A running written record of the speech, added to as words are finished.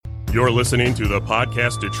You're listening to the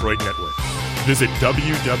Podcast Detroit Network. Visit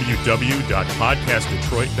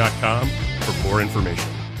www.podcastdetroit.com for more information.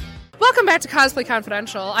 Welcome back to Cosplay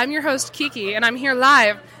Confidential. I'm your host, Kiki, and I'm here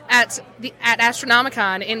live at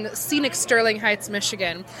Astronomicon in scenic Sterling Heights,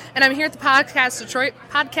 Michigan. And I'm here at the Podcast Detroit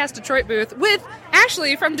booth with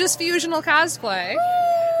Ashlee from Disfusional Cosplay. Woo!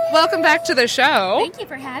 Welcome back to the show. Thank you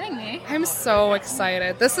for having me. I'm so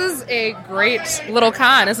excited. This is a great little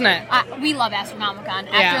con, isn't it? We love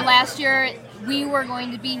Astronomicon. After last year, we were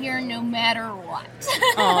going to be here no matter what.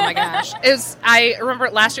 Oh my gosh. I remember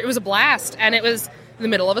last year, it was a blast, and it was in the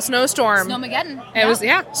middle of a snowstorm. Snowmageddon. It was,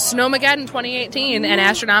 Snowmageddon 2018, and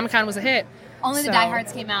Astronomicon was a hit. Only the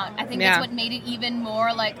diehards came out. I think that's what made it even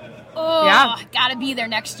more like, gotta be there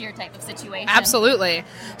next year type of situation. Absolutely.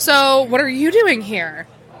 So, what are you doing here?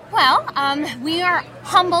 Well, we are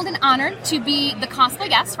humbled and honored to be the cosplay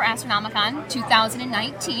guest for Astronomicon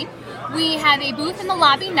 2019. We have a booth in the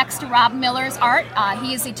lobby next to Rob Miller's art.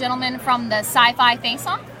 He is a gentleman from the Sci-Fi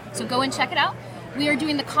Face-Off, so go and check it out. We are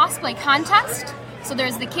doing the cosplay contest. So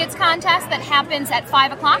there's the kids contest that happens at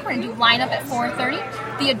 5 o'clock. We're going to do lineup at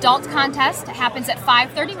 4:30. The adult contest happens at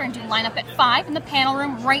 5:30. We're going to do lineup at 5 in the panel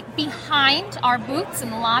room right behind our booths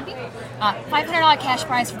in the lobby. $500 cash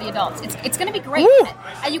prize for the adults. It's going to be great.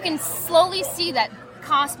 You can slowly see that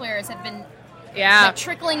cosplayers have been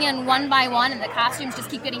trickling in one by one, and the costumes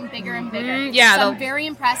just keep getting bigger and bigger. So I'm very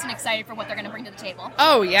impressed and excited for what they're going to bring to the table.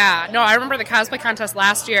 Oh, yeah. No, I remember the cosplay contest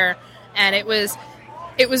last year, and it was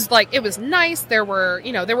nice. There were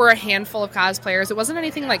a handful of cosplayers. It wasn't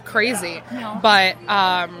anything like crazy, but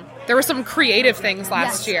there were some creative things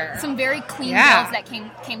last year. Some very clean builds that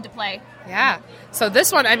came to play. Yeah. So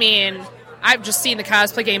this one, I mean, I've just seen the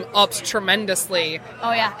cosplay game upped tremendously.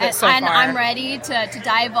 Oh yeah, and I'm ready to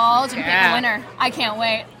divulge and pick the winner. I can't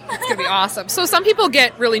wait. It's gonna be awesome. So some people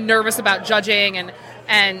get really nervous about judging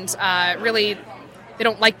and really they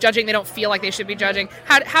don't like judging. They don't feel like they should be judging.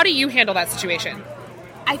 How do you handle that situation?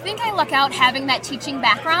 I think I luck out having that teaching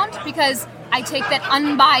background because I take that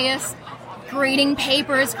unbiased grading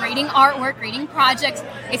papers, grading artwork, grading projects.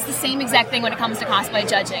 It's the same exact thing when it comes to cosplay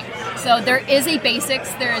judging. So there is a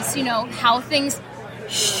basics. There's, how things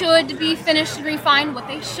should be finished and refined, what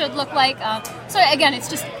they should look like. So again, it's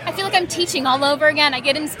just, I feel like I'm teaching all over again. I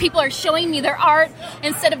get in, people are showing me their art.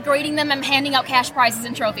 Instead of grading them, I'm handing out cash prizes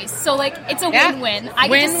and trophies. So it's a win-win. I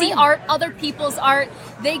get to see art, other people's art.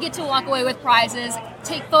 They get to walk away with prizes,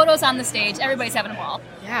 take photos on the stage. Everybody's having a ball.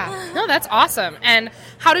 Yeah. No, that's awesome. And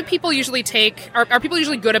how do people usually are people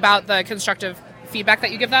usually good about the constructive feedback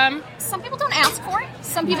that you give them? Some people don't ask for it.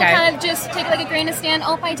 Some people kind of just take like a grain of sand.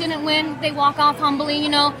 Oh, if I didn't win, they walk off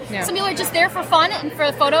humbly, Some people are just there for fun and for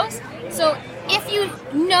the photos. So if you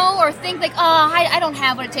know or think like, I don't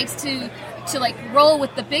have what it takes to like roll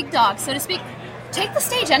with the big dog, so to speak, take the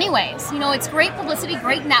stage anyways. It's great publicity,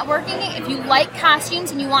 great networking. If you like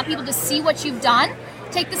costumes and you want people to see what you've done,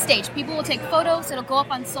 take the stage. People will take photos. It'll go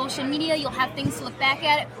up on social media. You'll have things to look back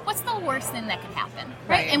at it. What's the worst thing that could happen,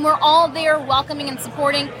 right? And we're all there welcoming and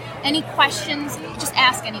supporting. Any questions, just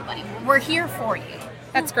ask anybody. We're here for you.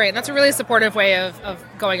 That's great. That's a really supportive way of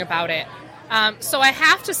going about it. So I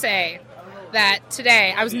have to say that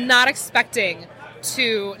today I was not expecting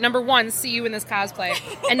to, number one, see you in this cosplay,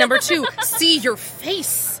 and number two, see your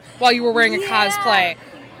face while you were wearing a cosplay.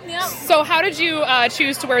 Yep. So how did you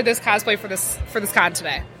choose to wear this cosplay for this con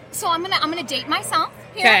today? So I'm gonna date myself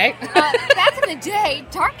here. Okay. Back in the day,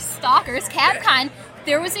 Darkstalkers, Capcom,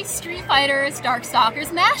 there was a Street Fighter's Darkstalkers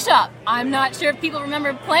mashup. I'm not sure if people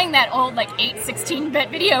remember playing that old 16-bit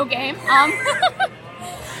video game.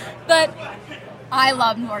 But I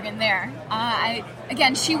loved Morgan there.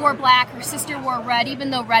 Again, she wore black. Her sister wore red,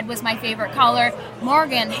 even though red was my favorite color.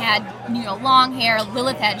 Morgan had, long hair.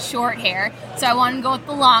 Lilith had short hair. So I wanted to go with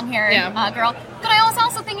the long hair girl. But I was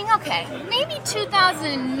also thinking, okay, maybe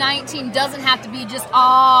 2019 doesn't have to be just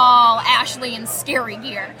all Ashlee and scary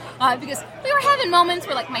gear. Because we were having moments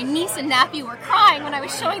where, my niece and nephew were crying when I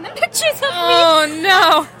was showing them pictures of me. Oh,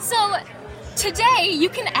 no. So today, you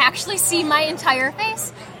can actually see my entire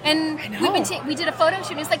face. And we did a photo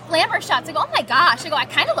shoot, and it's like glamour shots. I go, oh my gosh. I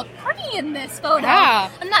kind of look pretty in this photo. Yeah.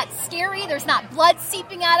 I'm not scary. There's not blood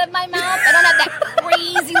seeping out of my mouth. I don't have that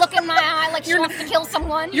crazy look in my eye she wants to kill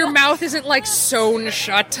someone. Your mouth isn't sewn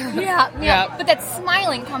shut. Yeah. But that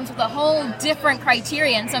smiling comes with a whole different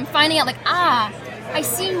criterion. So I'm finding out I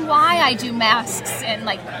see why I do masks and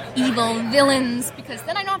evil villains, because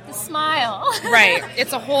then I don't have to smile. Right.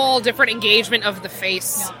 It's a whole different engagement of the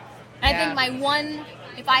face. Yeah. And I think my one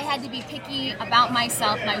if I had to be picky about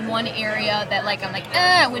myself, my one area that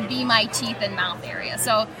I'm would be my teeth and mouth area.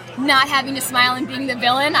 So not having to smile and being the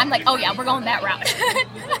villain, I'm like, oh yeah, we're going that route.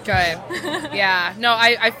 Good. Yeah. No,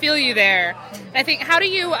 I feel you there. I think, how do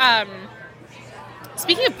you,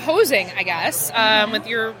 speaking of posing, I guess, with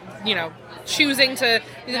your, choosing to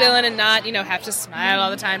be the villain and not, have to smile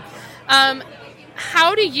all the time,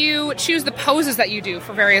 how do you choose the poses that you do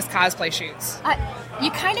for various cosplay shoots? You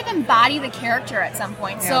kind of embody the character at some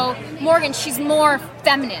point. Yeah. So Morgan, she's more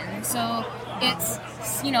feminine. So it's,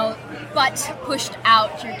 butt pushed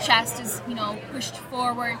out. Your chest is, pushed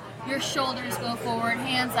forward. Your shoulders go forward.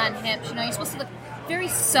 Hands on hips. You're supposed to look very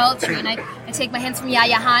sultry. And I take my hands from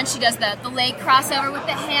Yaya Han. She does the leg crossover with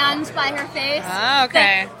the hand by her face. Ah,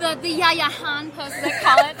 okay. The Yaya Han pose, as I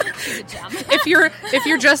call it. She's a gem. If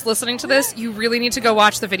you're just listening to this, you really need to go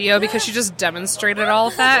watch the video because she just demonstrated all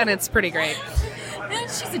of that, and it's pretty great.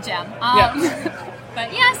 She's a gem. Yeah.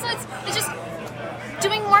 But yeah, so it's just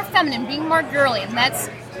doing more feminine, being more girly, and that's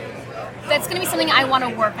going to be something I want to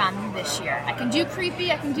work on this year. I can do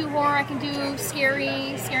creepy, I can do horror, I can do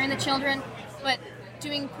scaring the children, but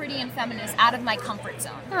doing pretty and feminine is out of my comfort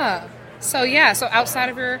zone. Huh. So outside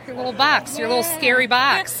of your little box, your little scary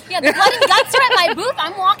box. Yeah, the blood and guts are at my booth.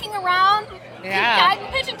 I'm walking around, yeah, guide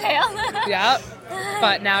and pigeon tail. Yep.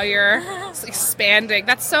 But now you're expanding.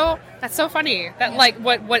 That's so funny. That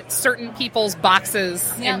what certain people's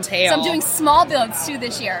boxes entail. So I'm doing small builds too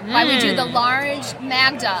this year. While we do the large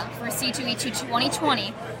Magda for C2E2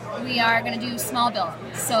 2020, we are going to do small builds.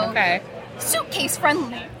 So okay. Suitcase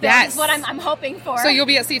friendly. Yes. Is what I'm hoping for. So you'll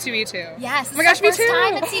be at C2E2. Yes. Oh my gosh, me too. First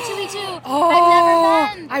time at C2E2. Oh,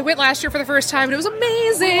 I've never been. I went last year for the first time and it was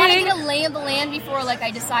amazing. I want to get a lay of the land before I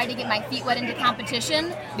decide to get my feet wet into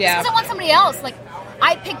competition. Yeah. Because I want somebody else.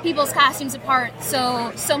 I pick people's costumes apart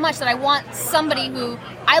so much that I want somebody who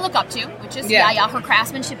I look up to, which is Yaya. Her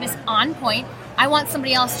craftsmanship is on point. I want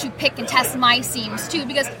somebody else to pick and test my seams too,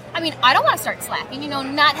 because I don't want to start slacking.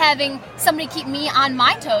 Not having somebody keep me on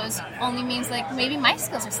my toes only means maybe my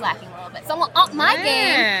skills are slacking a little bit. So I want up my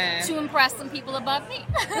game to impress some people above me.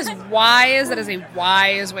 That is wise. That is a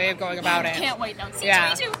wise way of going about it. Can't wait. Don't see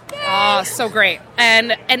yeah. too. Oh, so great.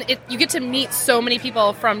 And you get to meet so many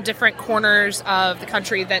people from different corners of the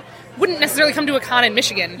country that wouldn't necessarily come to a con in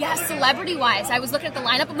Michigan. Yeah, celebrity-wise. I was looking at the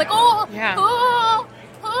lineup. I'm like, oh, yeah. Oh.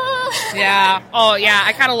 Yeah. Oh, yeah.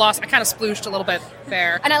 I kind of splooshed a little bit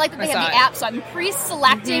there. And I like that they have the app, so I'm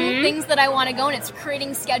pre-selecting things that I want to go, and it's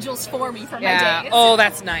creating schedules for me for my days. Oh,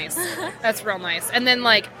 that's nice. That's real nice. And then,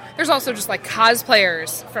 there's also just,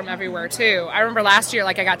 cosplayers from everywhere, too. I remember last year,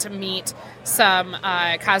 I got to meet some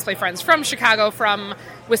cosplay friends from Chicago, from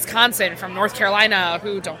Wisconsin, from North Carolina,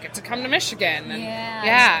 who don't get to come to Michigan. And,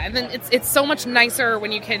 yeah. And then it's so much nicer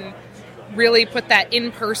when you can really put that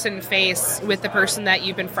in-person face with the person that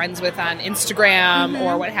you've been friends with on Instagram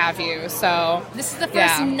or what have you. So this is the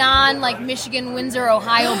first Michigan, Windsor,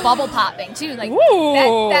 Ohio bubble popping too. That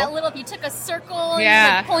little, if you took a circle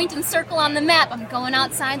and point and circle on the map, I'm going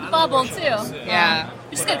outside the bubble too. Yeah.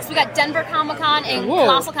 Just good because we got Denver Comic-Con and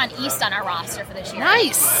CastleCon East on our roster for this year.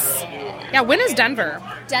 Nice. Yeah, when is Denver?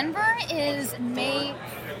 Denver is May.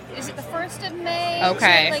 Is it the 1st of May?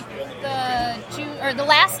 Okay. Is it the June or the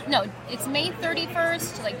last? No, it's May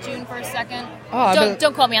 31st, June 1st, 2nd. Oh,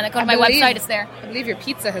 don't quote me on that. Go to my website; it's there. I believe your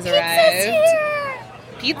pizza has Pizza's arrived.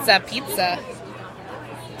 Here. Pizza.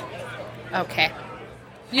 Okay.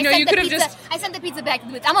 You could have just. I sent the pizza back to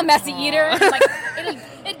the booth. I'm a messy eater.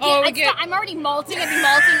 I'm already malting. I'd be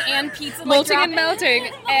malting and pizza. Malting and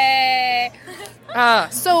melting.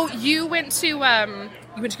 So you went to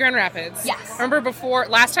Grand Rapids. Yes. I remember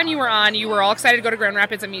last time you were on, you were all excited to go to Grand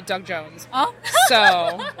Rapids and meet Doug Jones. Oh.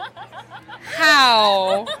 So,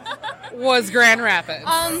 how was Grand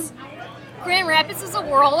Rapids? Grand Rapids is a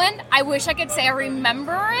whirlwind. I wish I could say I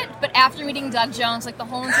remember it, but after meeting Doug Jones, the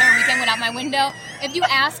whole entire weekend went out my window. If you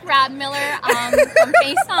ask Rob Miller from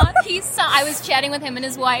Face On, I was chatting with him and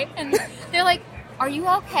his wife, and they're like, "Are you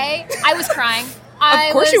okay?" I was crying.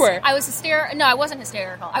 Of course you were. I was hysterical. No, I wasn't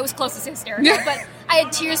hysterical. I was close to hysterical, but I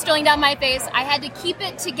had tears spilling down my face. I had to keep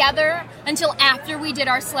it together until after we did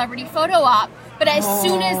our celebrity photo op. But as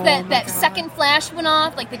soon as that second flash went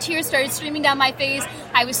off, the tears started streaming down my face,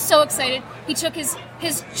 I was so excited. He took his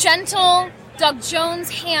gentle Doug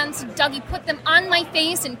Jones hands, Dougie put them on my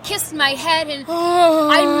face and kissed my head, and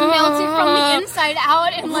I melted from the inside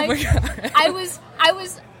out, and I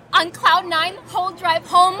was on cloud 9, whole drive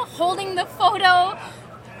home, holding the photo.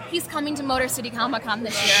 He's coming to Motor City Comic-Con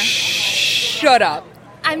this year. Shut up.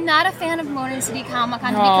 I'm not a fan of Motor City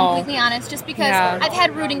Comic-Con, to be completely honest, just because I've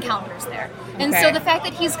had rude encounters there. And so the fact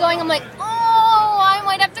that he's going, I'm like, I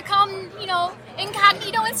might have to come,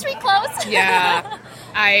 incognito in street clothes. Yeah.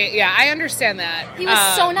 I understand that. He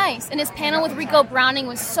was so nice, and his panel with Rico Browning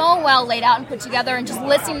was so well laid out and put together, and just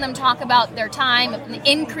listening to them talk about their time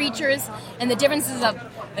in creatures and the differences of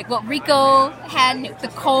like what Rico had, the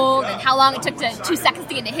cold, and how long it took 2 seconds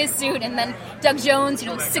to get into his suit, and then Doug Jones,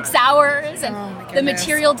 6 hours, and the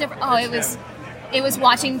material different. Oh, it was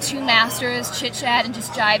watching two masters chit chat and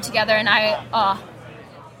just jive together, and I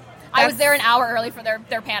was there an hour early for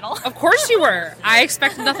their panel. Of course you were. I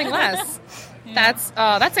expected nothing less.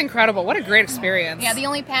 That's incredible. What a great experience. Yeah, the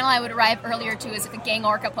only panel I would arrive earlier to is if a gang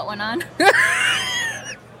orca put one on.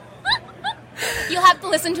 You'll have to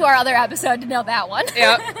listen to our other episode to know that one.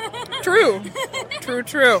 Yep. True.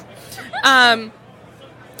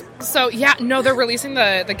 So, yeah, no, they're releasing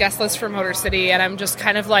the guest list for Motor City, and I'm just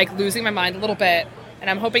kind of, losing my mind a little bit, and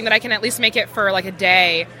I'm hoping that I can at least make it for, a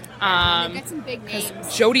day. They've got some big names.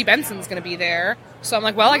 Jodie Benson's going to be there. So I'm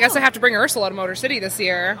I guess I have to bring Ursula to Motor City this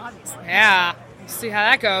year. Obviously. Yeah. See how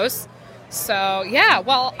that goes. So, yeah,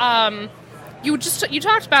 well, you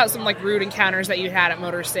talked about some, rude encounters that you had at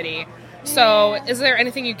Motor City. So, is there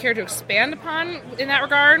anything you care to expand upon in that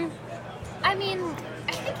regard? I mean,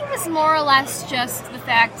 I think it was more or less just the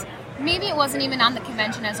fact, maybe it wasn't even on the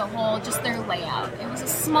convention as a whole, just their layout. It was a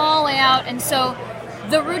small layout, and so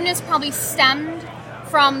the rudeness probably stemmed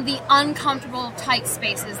from the uncomfortable, tight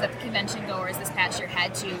spaces that the convention goers this past year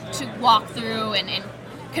had to walk through and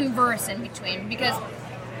converse in between. Because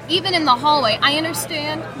even in the hallway, I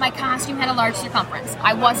understand my costume had a large circumference.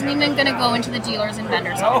 I wasn't even going to go into the dealers and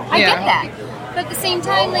vendors hall. I get that. But at the same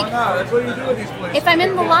time, if I'm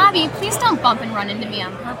in the lobby, please don't bump and run into me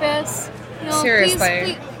on purpose. Seriously.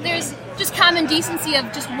 Please, there's just common decency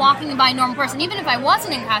of just walking by a normal person. Even if I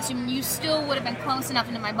wasn't in costume, you still would have been close enough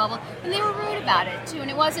into my bubble. And they were rude about it, too. And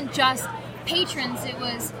it wasn't just patrons, it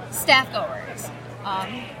was staff goers.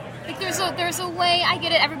 There's a way, I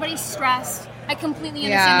get it, everybody's stressed. I completely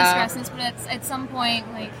understand the stressness, but at some point,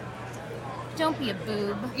 don't be a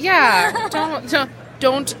boob. Yeah,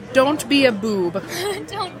 don't be a boob.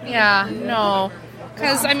 Don't be a boob. No.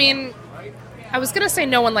 Because, I was going to say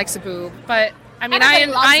no one likes a boob, but,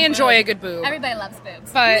 I enjoy a good boob. Everybody loves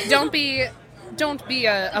boobs. But don't be a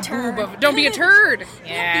boob. Don't be a turd.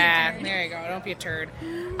 Yeah, there you go. Don't be a turd.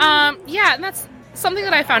 Yeah, and that's something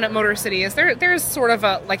that I found at Motor City is there's sort of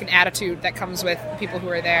an attitude that comes with people who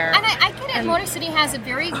are there. And I get it. Motor City has a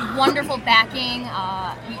very wonderful backing.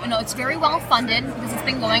 It's very well funded because it's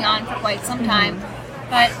been going on for quite some time.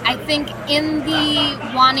 But I think in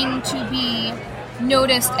the wanting to be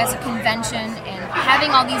noticed as a convention and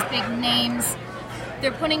having all these big names,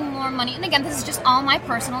 they're putting more money, and again, this is just all my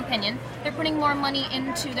personal opinion, they're putting more money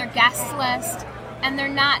into their guest list, and they're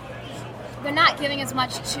not giving as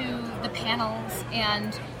much to the panels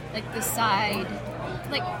and the side,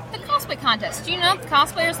 the cosplay contest. Do you know the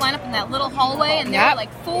cosplayers line up in that little hallway, and there were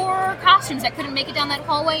 4 costumes that couldn't make it down that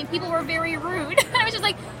hallway, and people were very rude. I was just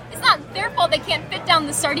it's not their fault they can't fit down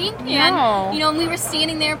the sardine can. No. And we were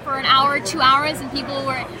standing there for an hour, 2 hours, and people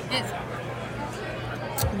were.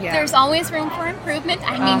 There's always room for improvement.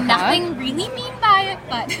 I mean nothing really mean by it,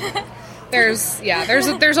 but there's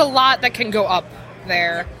a lot that can go up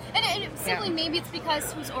there. And simply maybe it's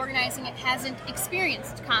because who's organizing it hasn't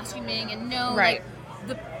experienced costuming and know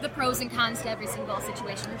the pros and cons to every single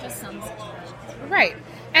situation, or just some situations. Right.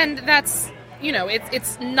 And that's,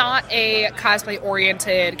 it's not a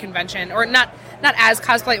cosplay-oriented convention, or not as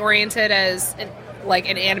cosplay-oriented as,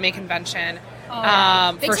 an anime convention,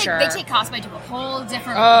 for sure. They take cosplay to a whole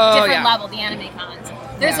different level, the anime cons.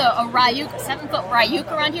 There's a Ryuk, 7-foot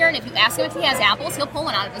Ryuk around here, and if you ask him if he has apples, he'll pull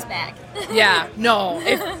one out of his bag. Yeah, no.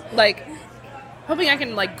 Hoping I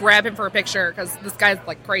can, grab him for a picture, because this guy's,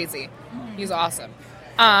 crazy. Mm-hmm. He's awesome.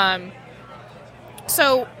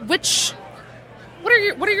 So, what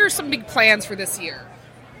are your some big plans for this year?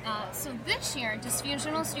 So this year,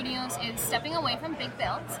 Disfusional Studios is stepping away from big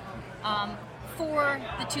builds. For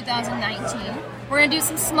the 2019, we're going to do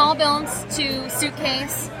some small builds to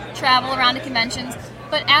suitcase, travel around to conventions.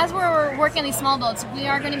 But as we're working on these small builds, we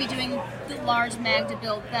are going to be doing the large Magda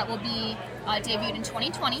build that will be debuted in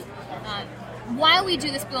 2020. While we do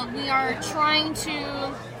this build, we are trying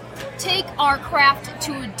to take our craft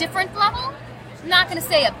to a different level. I'm not going to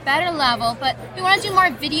say a better level, but we want to do more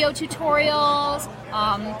video tutorials,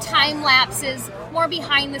 time lapses, more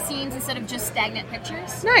behind the scenes instead of just stagnant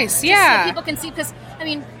pictures. Nice, yeah. So people can see, because,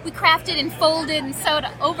 we crafted and folded and sewed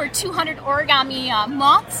over 200 origami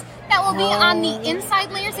moths that will be on the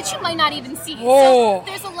inside layers that you might not even see. Whoa. So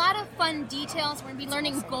there's a lot of fun details. We're going to be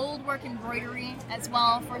learning gold work embroidery as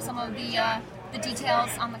well for some of the the details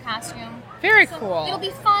on the costume. Very cool. It'll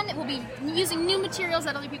be fun. It will be using new materials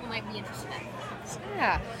that other people might be interested in.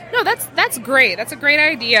 Yeah. No, that's great. That's a great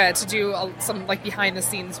idea to do some like behind the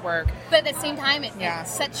scenes work. But at the same time, it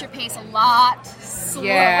sets your pace a lot slower.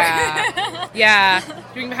 Yeah. Yeah.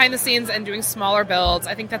 Doing behind the scenes and doing smaller builds,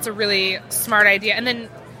 I think that's a really smart idea. And then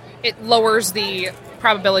it lowers the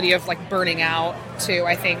probability of like burning out too,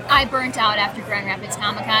 I think. I burnt out after Grand Rapids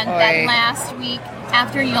Comic-Con. That last week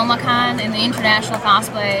after YomaCon and the International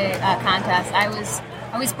Cosplay Contest, I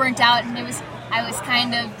was burnt out, and I was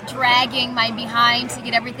kind of dragging my behind to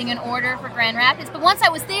get everything in order for Grand Rapids. But once I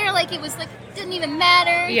was there, didn't even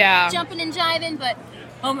matter. Yeah. Jumping and jiving, but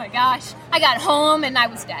oh my gosh, I got home and I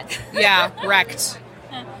was dead. Yeah, wrecked.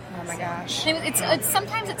 Oh my gosh. It's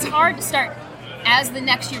sometimes it's hard to start as the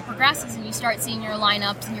next year progresses and you start seeing your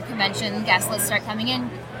lineups and your convention guest lists start coming in.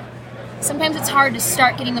 Sometimes it's hard to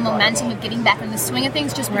start getting the momentum of getting back in the swing of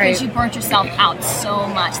things just because you burnt yourself out so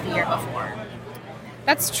much the year before.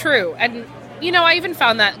 That's true. And I even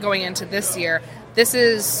found that going into this year. This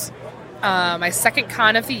is my second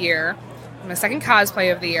con of the year, my second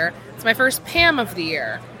cosplay of the year. It's my first Pam of the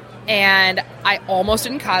year. And I almost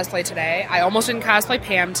didn't cosplay today. I almost didn't cosplay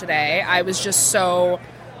Pam today. I was just so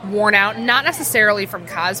worn out, not necessarily from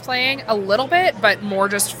cosplaying, a little bit, but more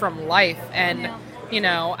just from life. And,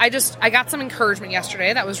 I got some encouragement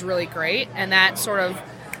yesterday that was really great. And that sort of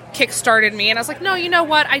kick-started me, and I was like, no, you know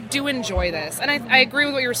what, I do enjoy this. And I agree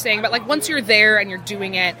with what you were saying, but like once you're there and you're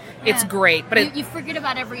doing it, it's great. But you forget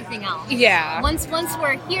about everything else. Yeah. Once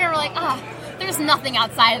we're here, we're like, there's nothing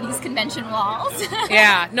outside of these convention walls.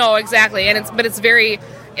 Yeah, no, exactly. And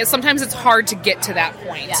sometimes it's hard to get to that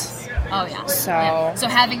point. Yes. Oh, yeah. So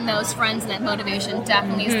having those friends and that motivation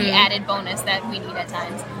definitely is the added bonus that we need at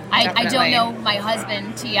times. I don't know my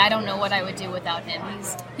husband, T. I don't know what I would do without him.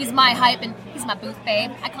 He's my hype, and he's my booth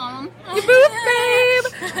babe. I call him. Your booth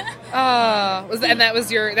babe. And that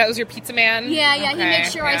was your pizza man? Yeah. Okay. He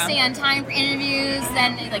makes sure I stay on time for interviews.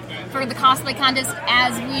 Then, like for the cosplay contest,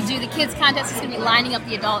 as we do the kids contest, he's going to be lining up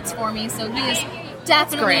the adults for me. So he is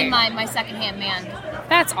definitely my second-hand man.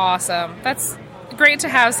 That's awesome. That's great to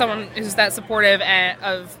have someone who's that supportive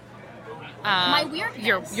of my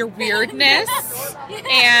weirdness. Your weirdness,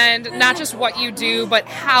 and not just what you do, but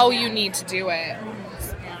how you need to do it.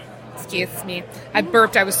 Excuse me. I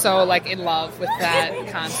burped. I was so in love with that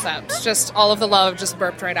concept. Just all of the love just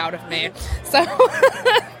burped right out of me. So,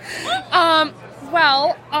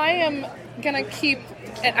 well, I am gonna keep.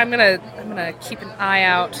 I'm gonna keep an eye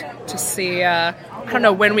out to see. I don't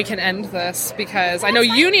know when we can end this because I know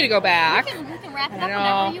you need to go back. We can wrap it up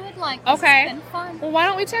whenever you would like. Okay. It's been fun. Well, why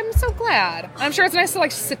don't we? I'm so glad. I'm sure it's nice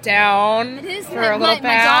to sit down. It is. For a little bit.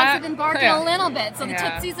 My dogs have been barking a little bit, so the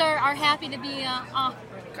Tootsies are happy to be.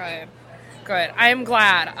 Good. I am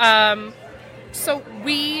glad. So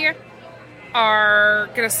we are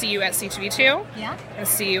going to see you at C2E2. Yeah. Going to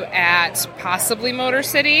see you at possibly Motor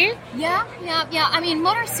City. Yeah. I mean,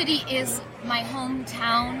 Motor City is my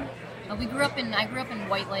hometown. I grew up in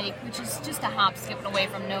White Lake, which is just a hop, skipping away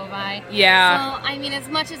from Novi. Yeah. So, I mean, as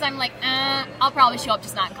much as I'm I'll probably show up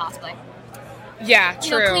just not in cosplay. Yeah,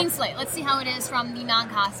 true. Clean slate. Let's see how it is from the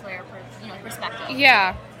non-cosplayer perspective.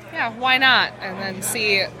 Yeah, why not? And then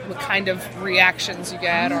see what kind of reactions you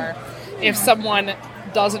get, or if someone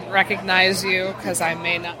doesn't recognize you, because I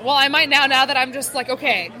may not. Well, I might now that I'm just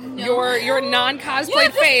okay, no. your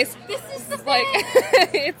non-cosplay face. This is the face.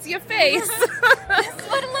 It's your face. This is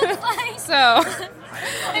what it looks like. So.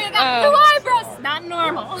 I got blue eyebrows. Not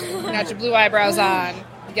normal. Got your blue eyebrows on.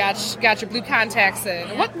 You got your blue contacts in.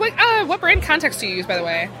 Yeah. What brand contacts do you use, by the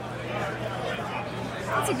way?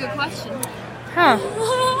 That's a good question. Huh.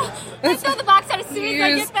 I throw the box out as soon as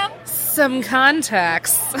I get them. Some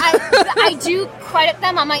contacts. I do credit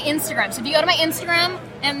them on my Instagram. So if you go to my Instagram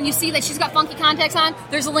and you see that she's got funky contacts on,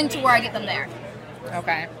 there's a link to where I get them there.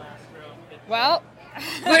 Okay. Well,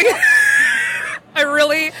 I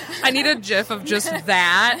need a gif of just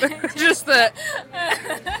that.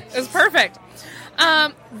 It's perfect.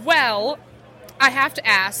 Well, I have to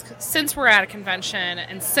ask, since we're at a convention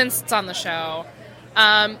and since it's on the show,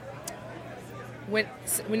 when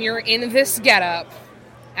you're in this getup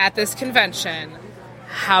at this convention,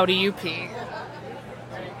 how do you pee?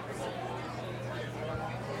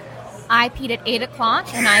 I peed at 8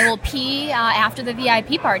 o'clock, and I will pee after the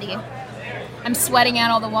VIP party. I'm sweating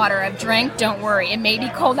out all the water I've drank. Don't worry. It may be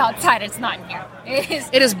cold outside. It's not in here.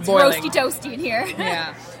 It is boiling. It's roasty toasty in here.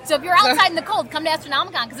 Yeah. So if you're outside in the cold, come to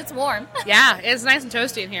Astronomicon because it's warm. Yeah, it's nice and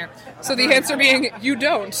toasty in here. So the answer being, you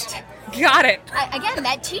don't. Got it. Again,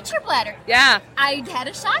 that teacher bladder. Yeah. I had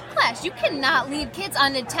a shop class. You cannot leave kids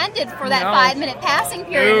unattended for that No. 5-minute passing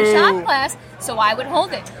period in No. shop class, so I would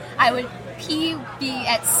hold it. I would be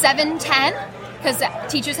at 7:10, because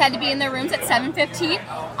teachers had to be in their rooms at 7:15.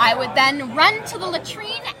 I would then run to the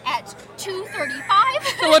latrine at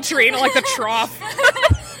 2:35. The latrine, like the trough.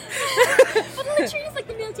 But the latrine is like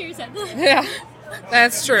the military set. Yeah,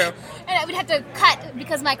 that's true. And I would have to cut,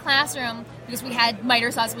 because my classroom, because we had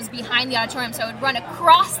miter saws, was behind the auditorium, so I would run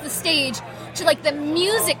across the stage to like the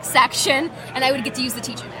music section, and I would get to use the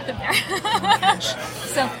teacher bathroom there.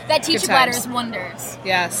 So that teacher bladder is wonders.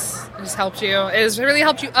 Yes, it just helped you. It has really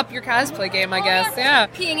helped you up your cosplay game, I guess. Yeah.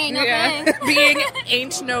 Peeing ain't no thing. Being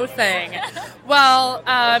ain't no thing. Well,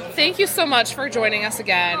 thank you so much for joining us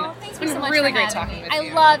again. Oh, thanks It's been so much really for great having talking me. with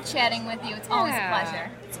you. I love chatting with you. It's always a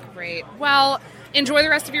pleasure. It's great. Well, enjoy the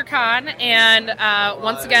rest of your con, and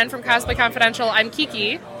once again from Cosplay Confidential, I'm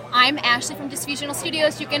Kiki. I'm Ashlee from Disfusional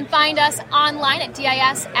Studios. You can find us online at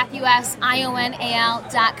disfusional.com.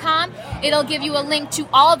 It'll give you a link to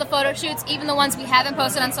all of the photo shoots, even the ones we haven't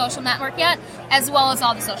posted on social network yet, as well as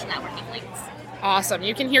all the social networking links. Awesome.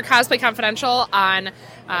 You can hear Cosplay Confidential on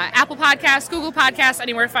Apple Podcasts, Google Podcasts,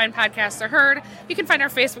 anywhere fine podcasts are heard. You can find our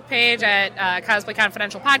Facebook page at Cosplay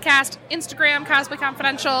Confidential Podcast, Instagram, Cosplay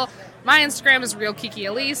Confidential. My Instagram is Real Kiki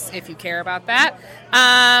Elise, if you care about that.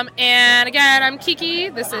 And again, I'm Kiki.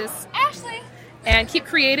 This is Ashlee. And keep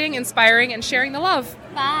creating, inspiring, and sharing the love.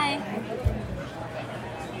 Bye.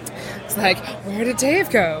 It's like, where did Dave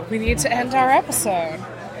go? We need to end our episode.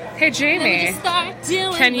 Hey, Jamie,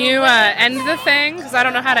 can you end the thing? Because I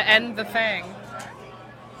don't know how to end the thing.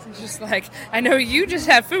 It's just like, I know you just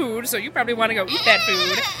have food, so you probably want to go eat that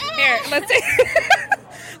food. Here,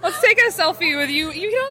 let's take a selfie with you. You don't